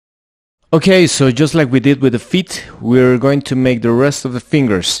Okay, so just like we did with the feet, we're going to make the rest of the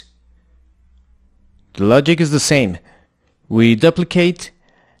fingers. The logic is the same. We duplicate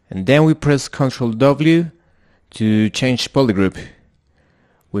and then we press Ctrl W to change polygroup.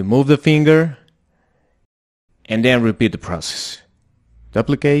 We move the finger and then repeat the process.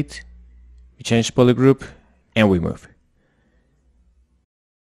 Duplicate, we change polygroup, and we move.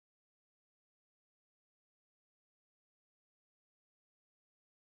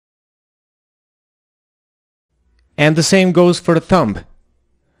 And the same goes for the thumb.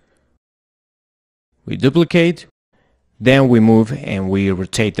 We duplicate, then we move and we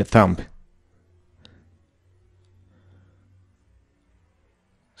rotate the thumb.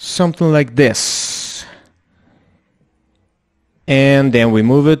 Something like this. And then we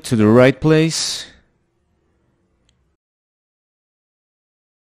move it to the right place.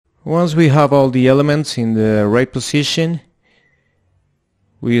 Once we have all the elements in the right position,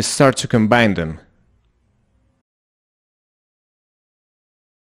 we start to combine them.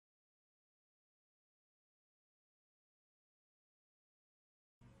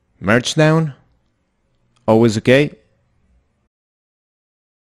 Merge down, always okay.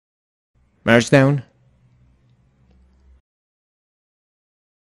 Merge down.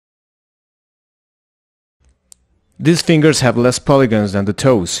 These fingers have less polygons than the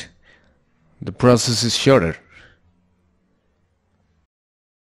toes. The process is shorter.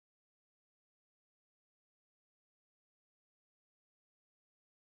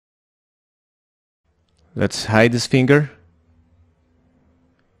 Let's hide this finger.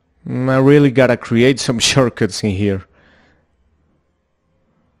 I really gotta create some shortcuts in here.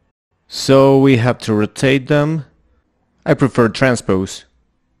 So we have to rotate them. I prefer transpose.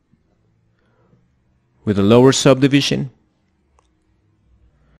 With a lower subdivision.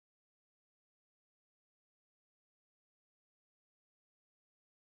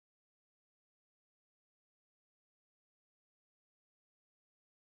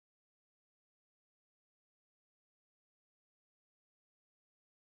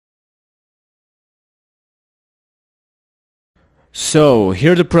 So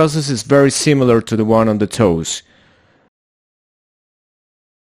here the process is very similar to the one on the toes.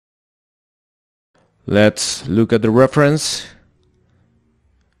 Let's look at the reference.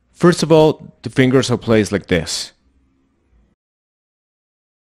 First of all, the fingers are placed like this.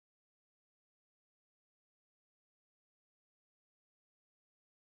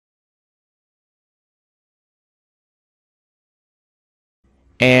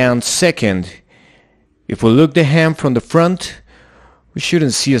 And second, if we look the hand from the front, we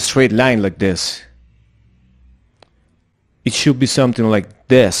shouldn't see a straight line like this. It should be something like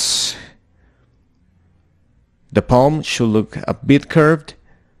this. The palm should look a bit curved.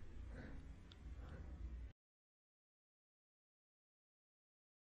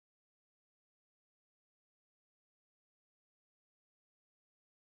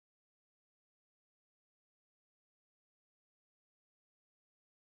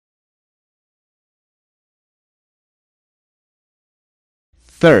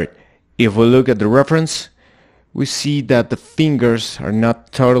 Third, if we look at the reference, we see that the fingers are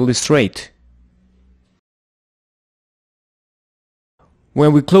not totally straight.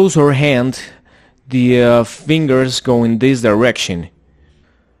 When we close our hand, the fingers go in this direction.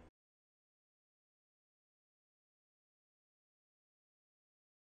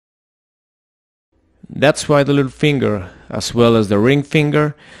 That's why the little finger, as well as the ring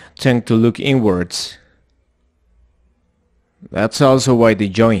finger, tend to look inwards. That's also why they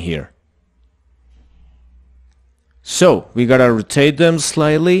join here. So, we gotta rotate them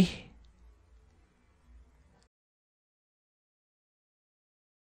slightly.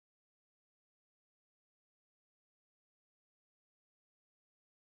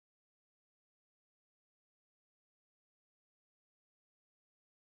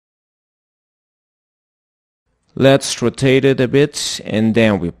 Let's rotate it a bit and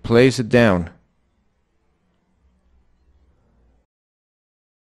then we place it down.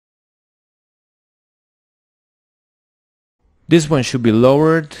 This one should be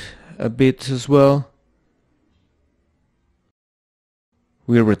lowered a bit as well.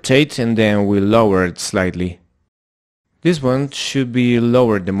 We rotate and then we lower it slightly. This one should be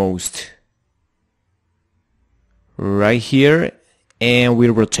lowered the most. Right here, and we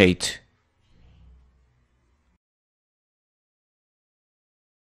rotate.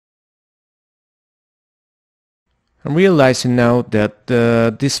 I'm realizing now that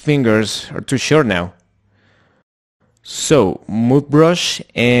these fingers are too short now. So, move brush,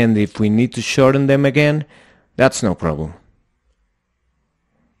 and if we need to shorten them again, that's no problem.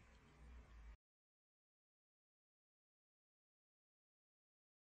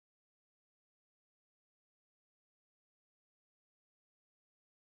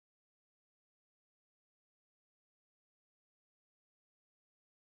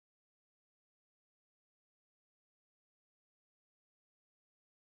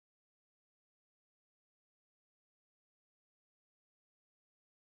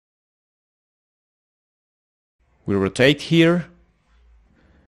 We rotate here.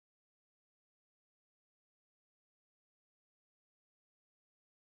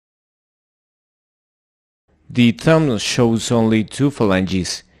 The thumb shows only two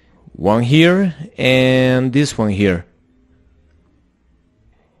phalanges, one here and this one here.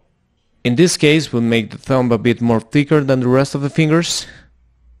 In this case, we'll make the thumb a bit more thicker than the rest of the fingers.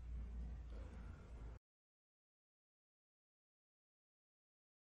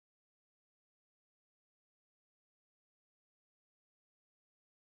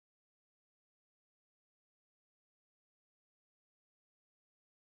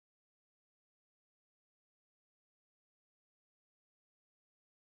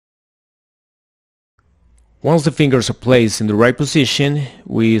 Once the fingers are placed in the right position,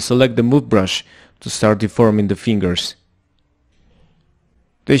 we select the move brush to start deforming the fingers.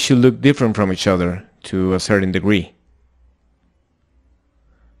 They should look different from each other to a certain degree.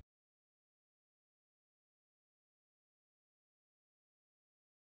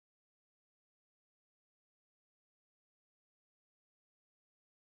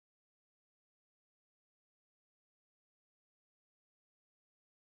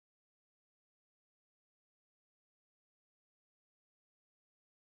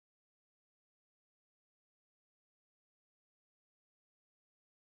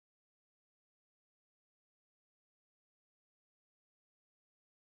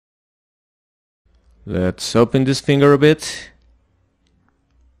 Let's open this finger a bit.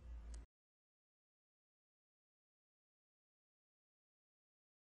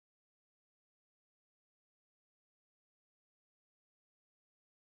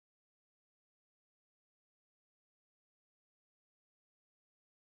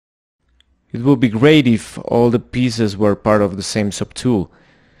 It would be great if all the pieces were part of the same subtool.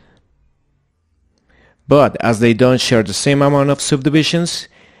 But as they don't share the same amount of subdivisions,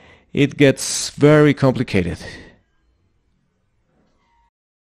 it gets very complicated.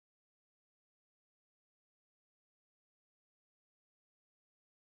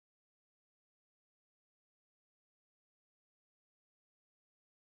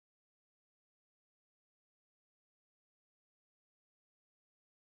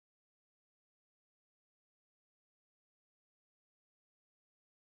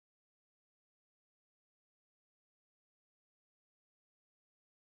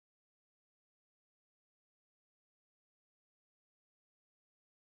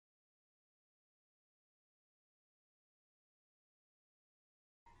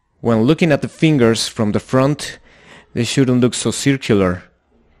 When looking at the fingers from the front, they shouldn't look so circular,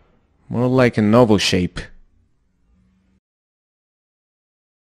 more like an oval shape.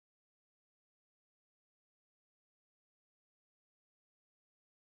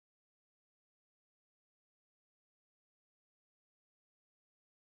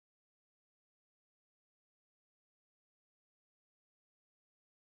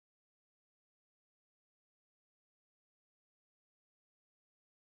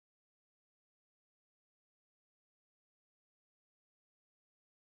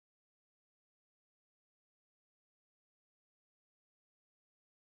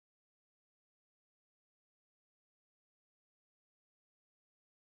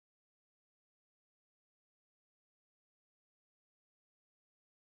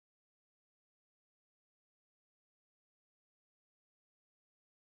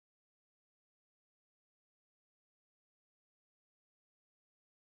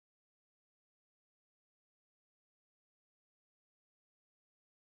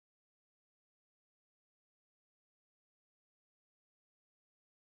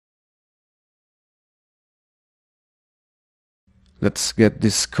 Let's get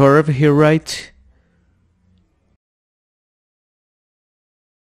this curve here right.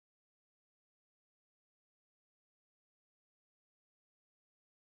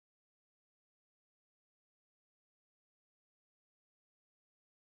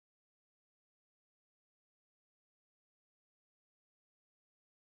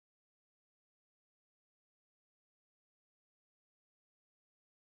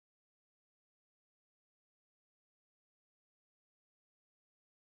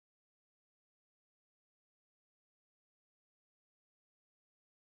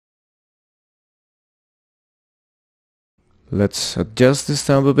 Let's adjust this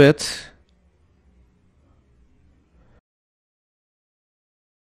thumb a bit.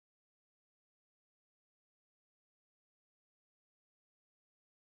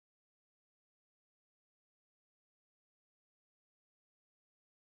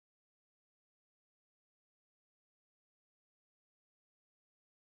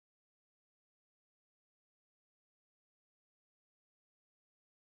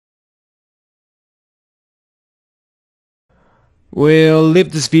 We'll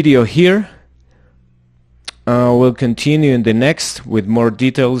leave this video here. We'll continue in the next with more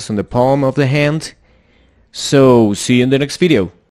details on the palm of the hand. So see you in the next video.